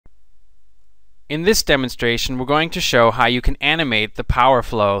In this demonstration, we're going to show how you can animate the power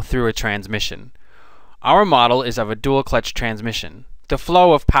flow through a transmission. Our model is of a dual clutch transmission. The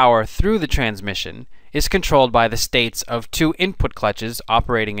flow of power through the transmission is controlled by the states of two input clutches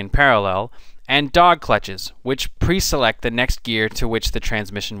operating in parallel and dog clutches, which pre-select the next gear to which the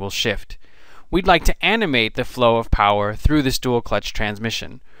transmission will shift. We'd like to animate the flow of power through this dual clutch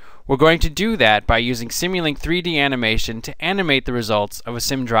transmission. We're going to do that by using Simulink 3D animation to animate the results of a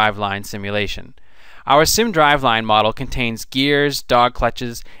sim driveline simulation. Our sim driveline model contains gears, dog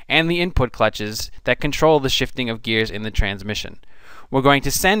clutches, and the input clutches that control the shifting of gears in the transmission. We're going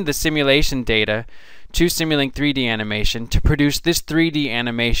to send the simulation data to Simulink 3D animation to produce this 3D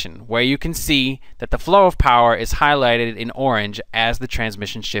animation, where you can see that the flow of power is highlighted in orange as the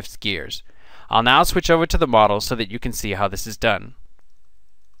transmission shifts gears. I'll now switch over to the model so that you can see how this is done.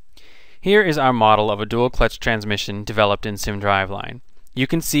 Here is our model of a dual clutch transmission developed in Sim Driveline. You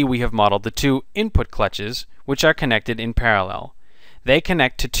can see we have modeled the two input clutches, which are connected in parallel. They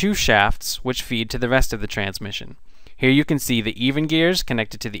connect to two shafts which feed to the rest of the transmission. Here you can see the even gears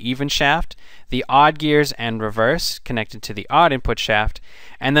connected to the even shaft, the odd gears and reverse connected to the odd input shaft,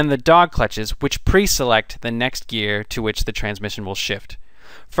 and then the dog clutches which pre-select the next gear to which the transmission will shift.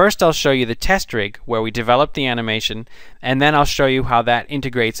 First, I'll show you the test rig where we developed the animation, and then I'll show you how that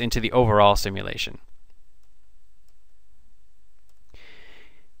integrates into the overall simulation.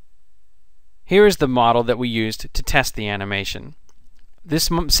 Here is the model that we used to test the animation. This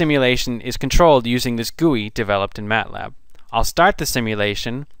simulation is controlled using this GUI developed in MATLAB. I'll start the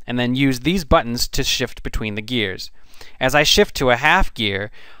simulation and then use these buttons to shift between the gears. As I shift to a half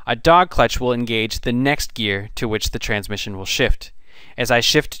gear, a dog clutch will engage the next gear to which the transmission will shift. As I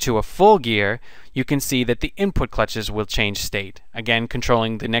shift to a full gear, you can see that the input clutches will change state, again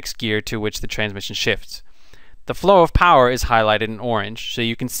controlling the next gear to which the transmission shifts. The flow of power is highlighted in orange, so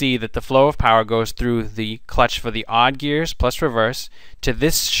you can see that the flow of power goes through the clutch for the odd gears plus reverse to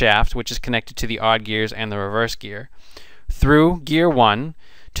this shaft, which is connected to the odd gears and the reverse gear, through gear 1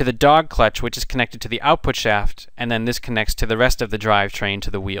 to the dog clutch, which is connected to the output shaft, and then this connects to the rest of the drivetrain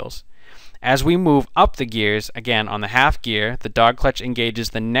to the wheels. As we move up the gears, again on the half gear, the dog clutch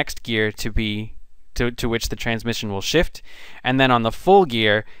engages the next gear to which the transmission will shift, and then on the full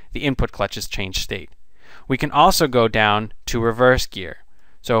gear, the input clutches change state. We can also go down to reverse gear.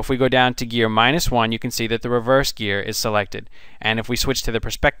 So if we go down to gear -1, you can see that the reverse gear is selected. And if we switch to the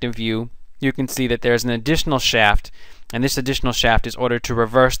perspective view, you can see that there's an additional shaft, and this additional shaft is ordered to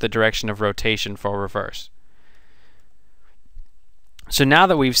reverse the direction of rotation for reverse. So now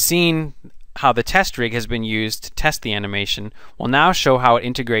that we've seen how the test rig has been used to test the animation, we'll now show how it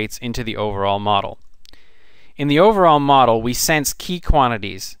integrates into the overall model. In the overall model, we sense key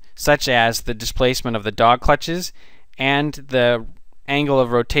quantities, such as the displacement of the dog clutches and the angle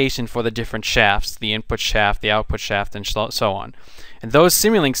of rotation for the different shafts, the input shaft, the output shaft, and so on. And those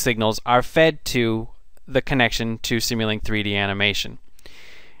Simulink signals are fed to the connection to Simulink 3D animation.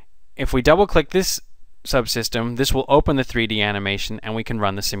 If we double-click this subsystem, this will open the 3D animation and we can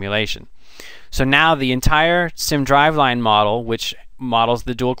run the simulation. So now the entire Sim Driveline model, which models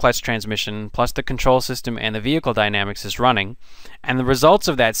the dual clutch transmission plus the control system and the vehicle dynamics, is running, and the results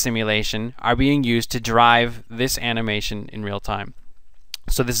of that simulation are being used to drive this animation in real time.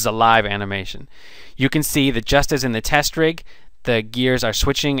 So this is a live animation. You can see that just as in the test rig, the gears are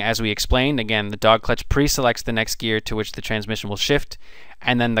switching as we explained. Again, the dog clutch pre-selects the next gear to which the transmission will shift,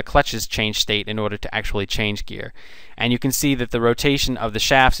 and then the clutches change state in order to actually change gear. And you can see that the rotation of the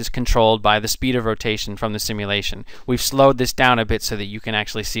shafts is controlled by the speed of rotation from the simulation. We've slowed this down a bit so that you can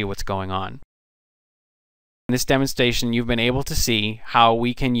actually see what's going on. In this demonstration, you've been able to see how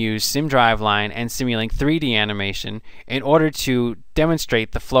we can use Sim Driveline and Simulink 3D animation in order to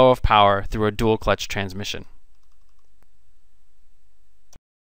demonstrate the flow of power through a dual clutch transmission.